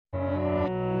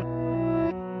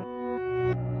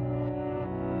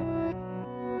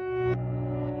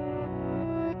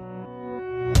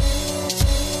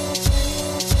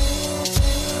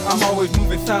I'm always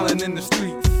moving silent in the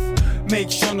streets. Make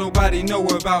sure nobody know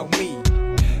about me.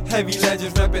 Heavy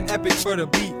legends reppin' epic for the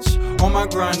beach. On my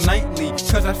grind nightly,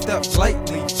 cause I step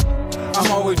lightly. I'm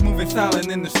always moving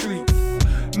silent in the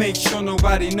streets. Make sure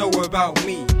nobody know about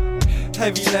me.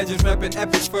 Heavy legends reppin'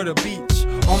 epic for the beach.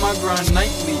 On my grind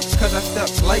nightly, cause I step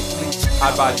lightly.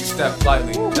 I buy you step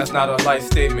lightly, that's not a light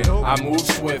statement. I move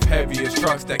swift, heavy as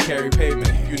trucks that carry pavement.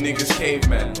 You niggas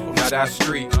cavemen, now that's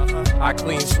street. I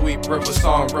clean sweep, rip a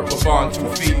song, rip a bond 2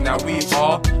 feet. Now we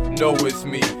all know it's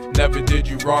me. Never did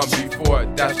you wrong before,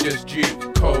 that's just G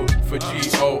code for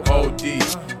G-O-O-D.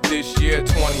 This year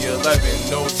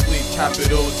 2011, no sleep,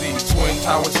 capital Z. Twin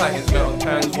Tower Titans, metal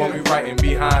pens when we writing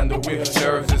behind the wheel.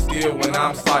 Nerves of steel when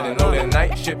I'm sliding. Know that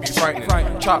night shit be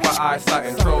frightening. Chop my eyesight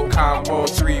and throw combo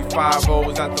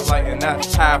 3-5-0s at the light, and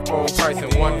that's half full price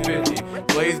and 150.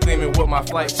 Blaze gleaming with my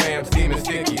flight fam, steaming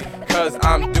sticky. Cause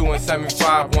I'm doing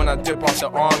 75 when I dip off the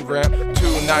on ramp.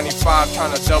 295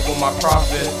 trying to double my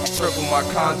profit. Triple my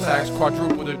contacts,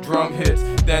 quadruple the drum hits.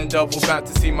 Then double back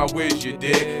to see my whiz, you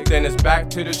dig? Then it's back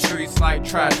to the streets like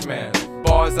trash man.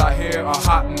 Bars I hear are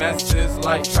hot messes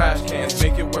like trash cans.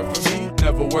 Make it work for me,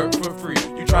 never work for free.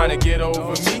 You trying to get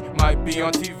over me, might be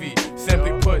on TV.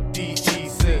 Simply put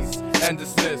DECs and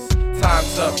desist.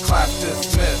 Time's up, class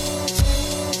dismissed.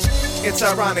 It's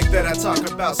ironic that I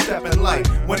talk about stepping light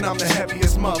when I'm the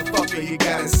heaviest motherfucker you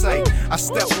got in sight. I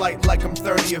step light like I'm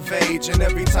 30 of age, and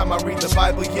every time I read the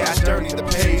Bible, yeah, I dirty the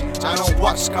page. I don't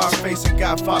watch Scarface and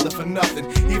Godfather for nothing.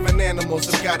 Even animals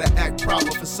have gotta act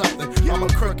proper for something. I'm a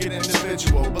crooked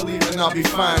individual, believing I'll be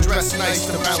fine. Dress nice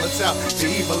to balance out the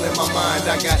evil in my mind.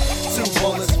 I got 2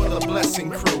 bullets for the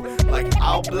blessing crew. Like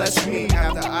I'll bless me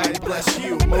after I bless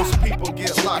you. Most people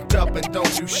get locked up and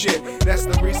don't do shit. That's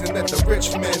the reason that the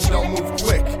rich men don't move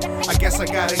quick. I guess I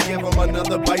gotta give them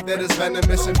another bite that is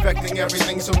venomous, infecting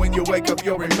everything, so when you wake up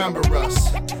you'll remember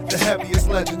us. The heaviest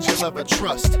legends you'll ever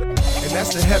trust, and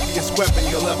that's the heaviest weapon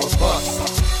you'll ever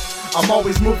bust. I'm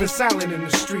always moving silent in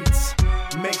the streets.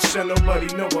 Make sure nobody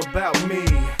know about me.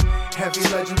 Heavy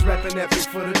legends reppin' epic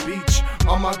for the beach.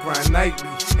 On my grind nightly,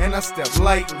 and I step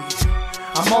lightly.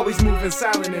 I'm always moving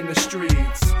silent in the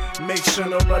streets. Make sure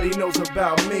nobody knows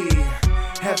about me.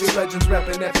 Heavy legends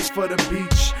reppin' epic for the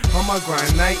beach. On my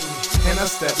grind nightly, and I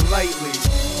step lightly.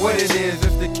 What it is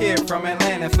the kid from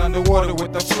Atlantis, underwater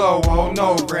with the flow. Oh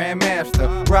no,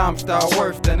 Grandmaster. Rhyme style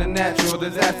worse than a natural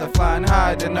disaster. Flying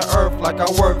higher than the earth like I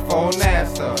work for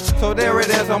NASA. So there it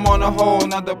is, I'm on a whole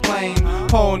nother plane.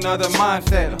 Whole nother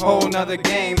mindset, whole nother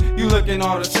game. You looking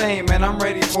all the same, and I'm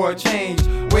ready for a change.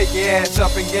 Wake your ass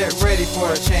up and get ready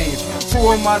for a change.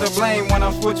 Who am I to blame when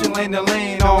I'm switching lane to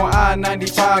lane on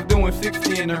I-95 doing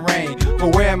 60 in the rain?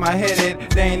 But where am I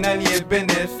headed? They ain't none of your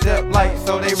business. Step light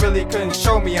so they really couldn't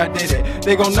show me I did it.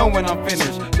 They gon' know when I'm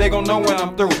finished, they gon' know when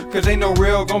I'm through. Cause ain't no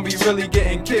real gon' be really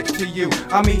getting kicked to you.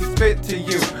 I mean spit to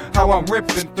you, how I'm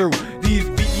ripping through these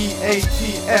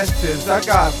VEATS's. I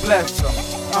God bless them.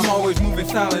 I'm always moving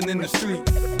silent in the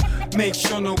streets. Make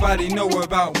sure nobody know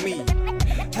about me.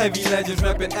 Heavy legends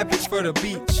reppin' epic for the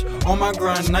beach. On my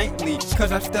grind nightly,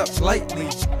 cause I step lightly.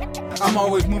 I'm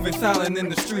always moving silent in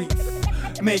the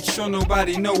streets. Make sure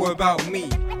nobody know about me.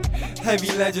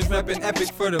 Heavy legends reppin'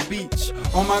 epic for the beach.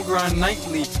 On my grind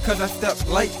nightly, cause I step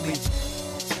lightly.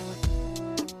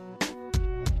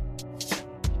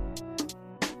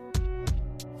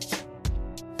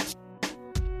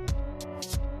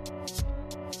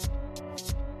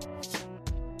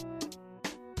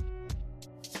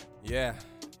 Yeah,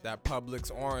 that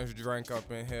Publix orange drink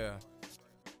up in here.